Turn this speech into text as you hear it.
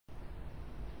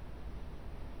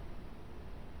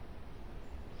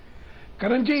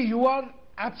Karanji, you are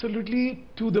absolutely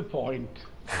to the point.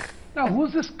 Now,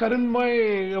 who's this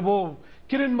Kiranmoy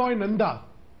Nanda?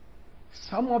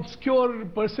 Some obscure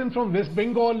person from West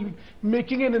Bengal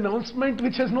making an announcement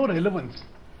which has no relevance.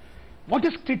 What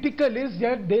is critical is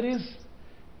that there is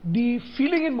the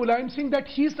feeling in Mulayam Singh that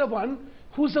he's the one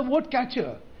who's the vote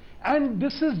catcher. And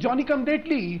this is Johnny Come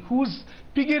Lately, who's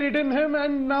piggy-ridden him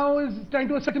and now is trying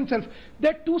to assert himself.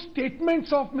 There are two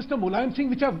statements of Mr. Mulayam Singh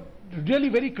which are really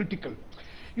very critical.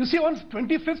 You see, on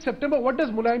 25th September, what does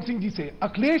Mulayam Singh ji say?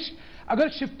 Akhilesh, अगर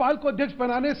शिवपाल को अध्यक्ष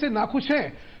बनाने से नाखुश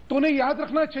हैं, तो उन्हें याद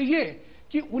रखना चाहिए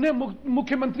कि उन्हें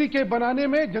मुख्यमंत्री के बनाने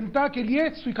में जनता के लिए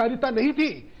स्वीकार्यता नहीं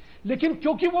थी, लेकिन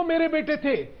क्योंकि वो मेरे बेटे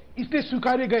थे, इसलिए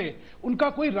स्वीकारे गए. उनका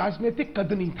कोई राजनीतिक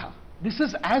कद नहीं था. This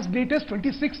is as late as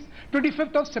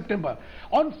 25th of September.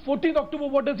 On 14th October,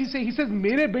 what does he say? He says,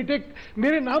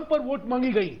 मेरे नाम पर वोट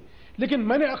मांगी गई, लेकिन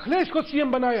मैंने अखिलेश को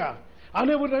सीएम बनाया.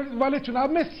 आने वाले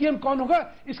चुनाव में सीएम कौन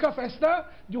होगा, इसका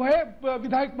फैसला जो है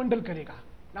विधायक मंडल करेगा.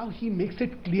 Now he makes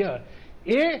it clear,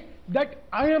 A, that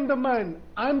I am the man,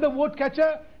 I am the vote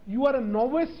catcher, you are a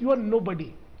novice, you are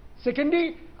nobody.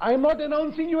 Secondly, I am not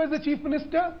announcing you as the chief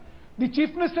minister. The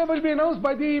chief minister will be announced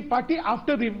by the party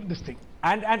after this thing.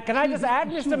 And can I just add,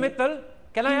 Mr. Mittal,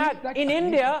 can I add, in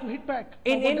India,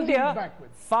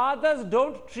 fathers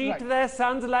don't treat their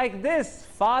sons like this.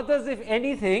 Fathers, if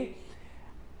anything,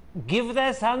 give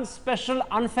their sons special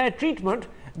unfair treatment.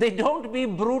 They don't be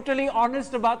brutally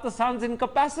honest about the son's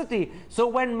incapacity. So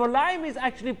when Mulayam is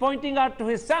actually pointing out to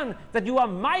his son that you are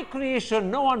my creation,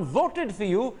 no one voted for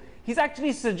you, he's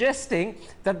actually suggesting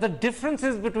that the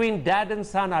differences between dad and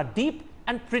son are deep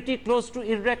and pretty close to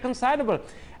irreconcilable.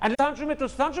 And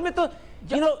Sudhanshu Mittal,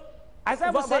 you know, as I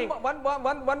was saying...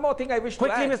 One more thing I wish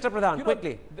to add. Quickly, Mr. Pradhan,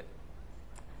 quickly.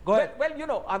 Go ahead. Well, you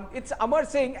know, it's Amar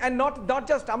Singh, and not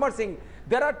just Amar Singh.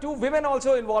 There are two women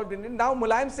also involved in it. Now,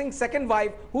 Mulayam Singh's second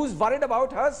wife, who's worried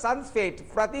about her son's fate,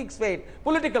 Pratik's fate,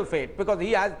 political fate, because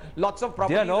he has lots of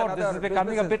properties. Dear Lord, this is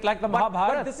becoming a bit like the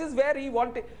Mahabharata. But this is where he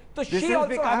wanted. So this is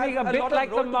becoming a bit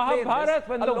like the Mahabharata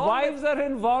when the wives are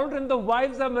involved and the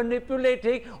wives are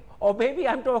manipulating. Or maybe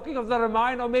I'm talking of the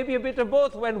Ramayana, or maybe a bit of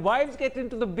both. When wives get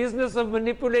into the business of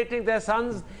manipulating their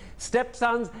sons,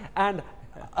 stepsons, and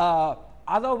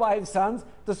other wives' sons,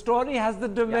 the story has the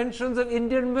dimensions of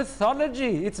Indian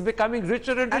mythology. It's becoming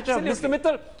richer and richer. Absolutely. Mr.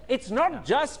 Mittal, it's not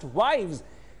just wives.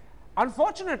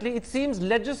 Unfortunately, it seems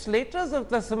legislators of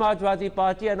the Samajwadi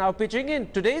Party are now pitching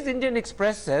in. Today's Indian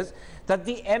Express says that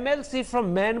the MLC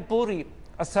from Mainpuri,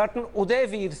 a certain Uday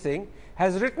Veer Singh,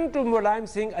 has written to Mulayam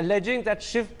Singh alleging that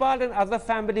Shivpal and other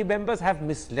family members have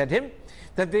misled him,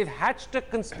 that they've hatched a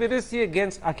conspiracy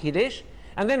against Akhilesh,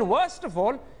 and then worst of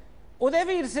all, Uday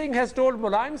Veer Singh has told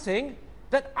Mulayam Singh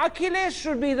that Akhilesh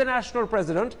should be the national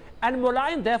president and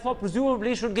Mulayam therefore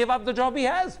presumably should give up the job he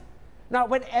has. Now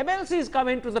when MLCs come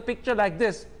into the picture like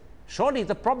this, surely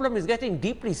the problem is getting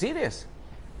deeply serious.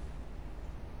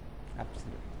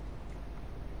 Absolutely.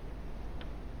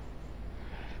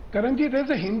 Karanji, there's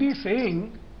a Hindi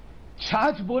saying,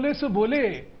 "Chhach bole so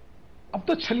bole, ab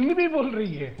to chalni bhi bol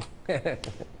rahi hai."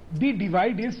 The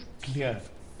divide is clear.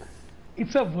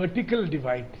 It's a vertical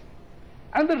divide.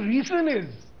 And the reason is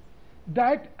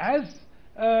that, as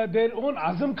their own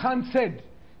Azam Khan said,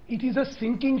 it is a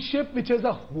sinking ship which has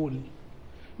a hole.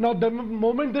 Now, the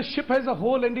moment the ship has a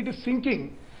hole and it is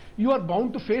sinking, you are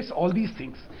bound to face all these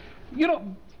things. You know,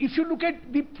 if you look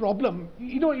at the problem,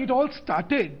 you know, it all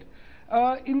started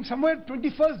in somewhere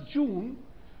 21st June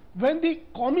when the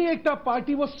Qaumi Ekta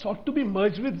Party was sought to be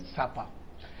merged with Sapa.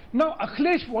 Now,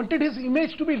 Akhilesh wanted his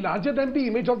image to be larger than the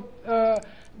image of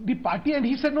the party, and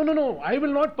he said, no, I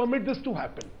will not permit this to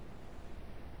happen.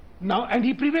 Now, and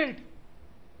he prevailed.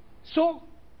 So,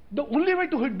 the only way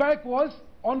to hit back was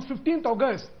on 15th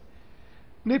August,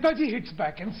 Netaji hits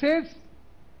back and says,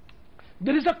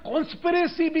 there is a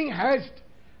conspiracy being hatched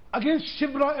against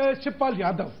Shivpal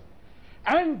Yadav.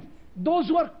 And those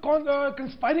who are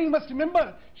conspiring must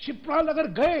remember, Shivpal agar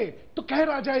gaye, to kahr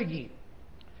aa jayegi.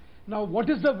 Now, what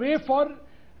is the way for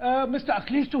Mr.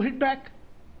 Akhilesh to hit back?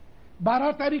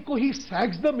 12 तारीख को he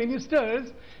sacks the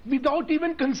ministers without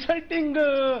even consulting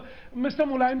Mr.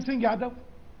 Mulayam Singh Yadav.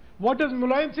 What does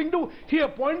Mulayam Singh do? He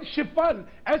appoints Shivpal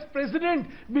as president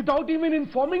without even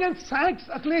informing and sacks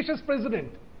Akhilesh as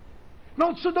president.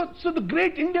 Now, so the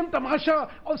great Indian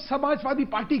tamasha of Samajwadi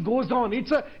Party goes on.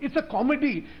 It's a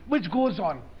comedy which goes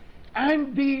on,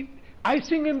 and the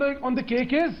icing on the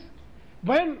cake is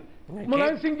when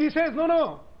Mulayam Singh ji says,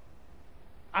 no,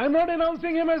 I'm not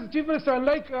announcing him as chief minister,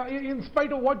 unlike in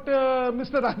spite of what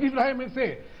Mr. Rajiv Rai may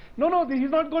say. No, he's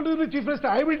not going to be the chief minister.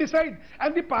 I will decide,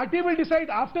 and the party will decide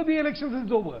after the elections is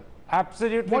over.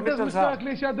 Absolutely. What does Mittal Mr. sahab.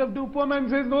 Akhilesh Yadav do? Poor man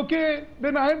says, okay,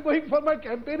 then I am going for my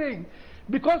campaigning.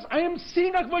 Because I am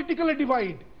seeing a vertical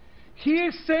divide. He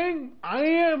is saying, I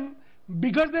am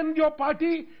bigger than your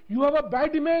party, you have a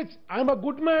bad image, I am a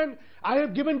good man, I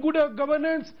have given good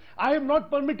governance, I have not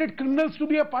permitted criminals to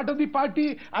be a part of the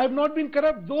party, I have not been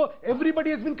corrupt, though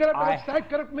everybody has been corrupt, I have sacked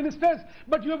corrupt ministers,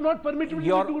 but you have not permitted me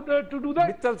to do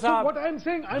that. Mittal So sahab, what I am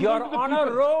saying, I am you're going to the on a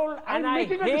people. roll, and I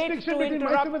making a hate distinction to between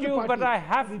myself interrupt and the you, party. but I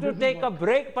have It to doesn't take a work.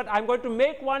 break. But I'm going to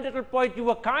make one little point. You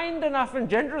were kind enough and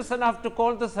generous enough to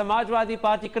call the Samajwadi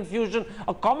Party confusion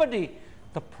a comedy.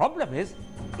 The problem is,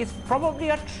 it's probably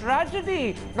a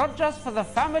tragedy, not just for the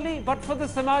family, but for the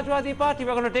Samajwadi Party.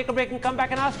 We're going to take a break and come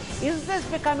back and ask, is this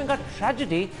becoming a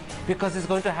tragedy because it's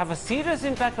going to have a serious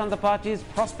impact on the party's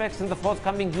prospects in the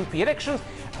forthcoming UP elections,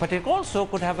 but it also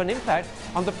could have an impact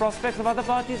on the prospects of other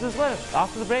parties as well.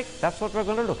 After the break, that's what we're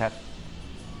going to look at.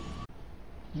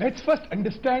 Let's first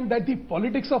understand that the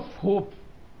politics of hope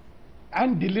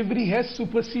and delivery has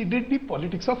superseded the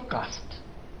politics of caste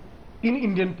in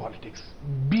Indian politics.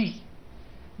 B.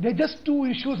 There are just two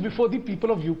issues before the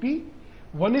people of UP.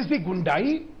 One is the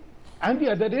Goondai and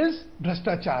the other is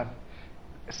Bhrashtachar.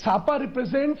 Sapa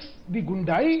represents the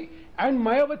Goondai and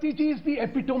Mayawati Ji is the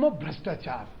epitome of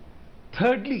Bhrashtachar.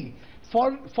 Thirdly,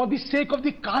 for the sake of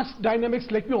the caste dynamics,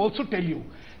 let me also tell you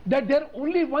that there are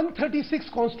only 136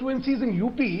 constituencies in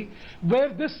UP where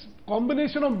this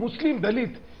combination of Muslim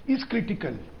Dalit is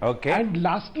critical. Okay. And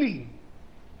lastly,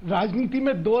 राजनीति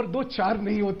में 2 और 2 4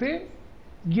 नहीं होते,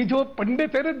 ये जो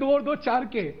पंडित है ना 2 और 2 4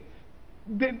 के,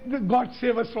 God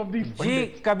save us from these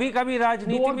पंडित. जी, कभी-कभी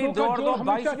राजनीति में 2 और 2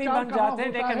 22 भी बन जाते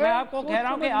हैं, लेकिन मैं आपको कह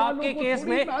रहा हूं कि आपके केस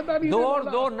में 2 और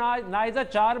 2 neither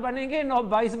 4 बनेंगे nor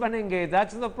 22 बनेंगे.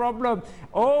 That's the problem.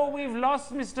 Oh, we've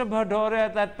lost Mr. Bhadoria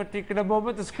at that particular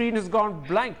moment. The screen has gone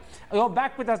blank. You're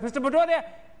back with us. Mr. Bhadoria,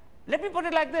 let me put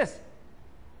it like this.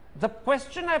 The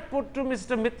question I put to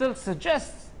Mr. Mittal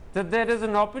suggests that there is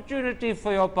an opportunity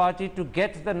for your party to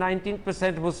get the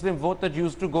 19% Muslim vote that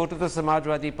used to go to the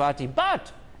Samajwadi Party. But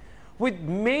with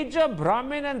major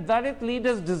Brahmin and Dalit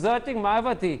leaders deserting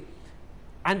Mayawati,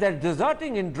 and they're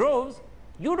deserting in droves,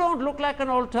 you don't look like an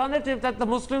alternative that the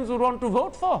Muslims would want to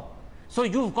vote for. So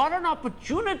you've got an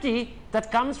opportunity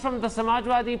that comes from the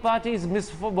Samajwadi Party's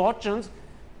misfortunes,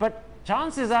 but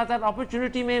chances are that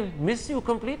opportunity may miss you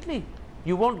completely.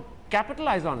 You won't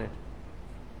capitalize on it.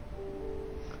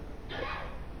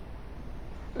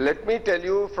 Let me tell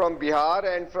you from Bihar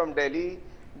and from Delhi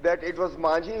that it was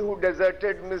Manjhi who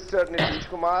deserted Mr. Nitish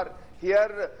Kumar.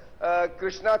 Here,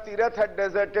 Krishna Tirath had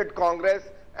deserted Congress,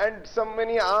 and so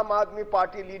many Aam Aadmi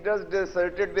Party leaders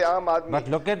deserted the Aam Aadmi. But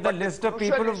look at the list of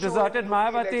people who've deserted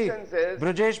Mayawati.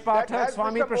 Brajesh Pathak,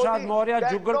 Swami Prasad Maurya,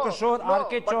 Jugal Kishore,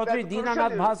 R.K. Chaudhary,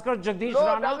 Dinanath Bhaskar, Jagdish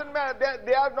Rana. No, it doesn't matter.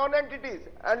 They are non-entities.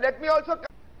 And let me also...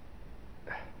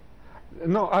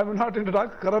 No, I will not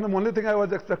interact. Karan, the only thing I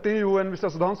was expecting you and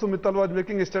Mr. Sudhanshu Mittal was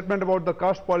making a statement about the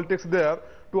caste politics there,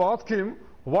 to ask him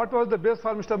what was the base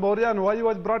for Mr. Maurya and why he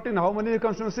was brought in, how many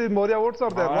constituencies Maurya votes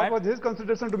are there, what was his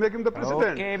consideration to make him the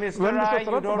president. Okay, Mr. Rai,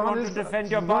 you don't want to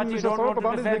defend your party, you don't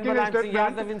want to defend Mulayam Singh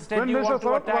Yadav, instead you want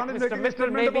to attack Mr.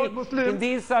 Mittal. Maybe in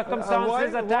these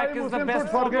circumstances, attack is the best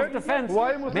form of defense.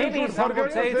 Maybe some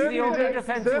would say it's the only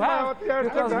defense you have,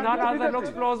 because none other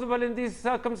looks plausible in these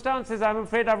circumstances. I'm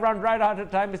afraid I've run right out of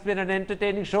time. It's been an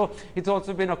entertaining show. It's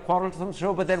also been a quarrelsome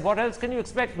show, but then what else can you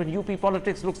expect when UP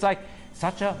politics looks like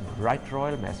such a bright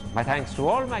royal mess? My thanks to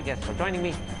all my guests for joining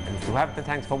me, and if you haven't,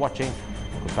 thanks for watching.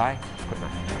 Goodbye, good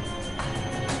night.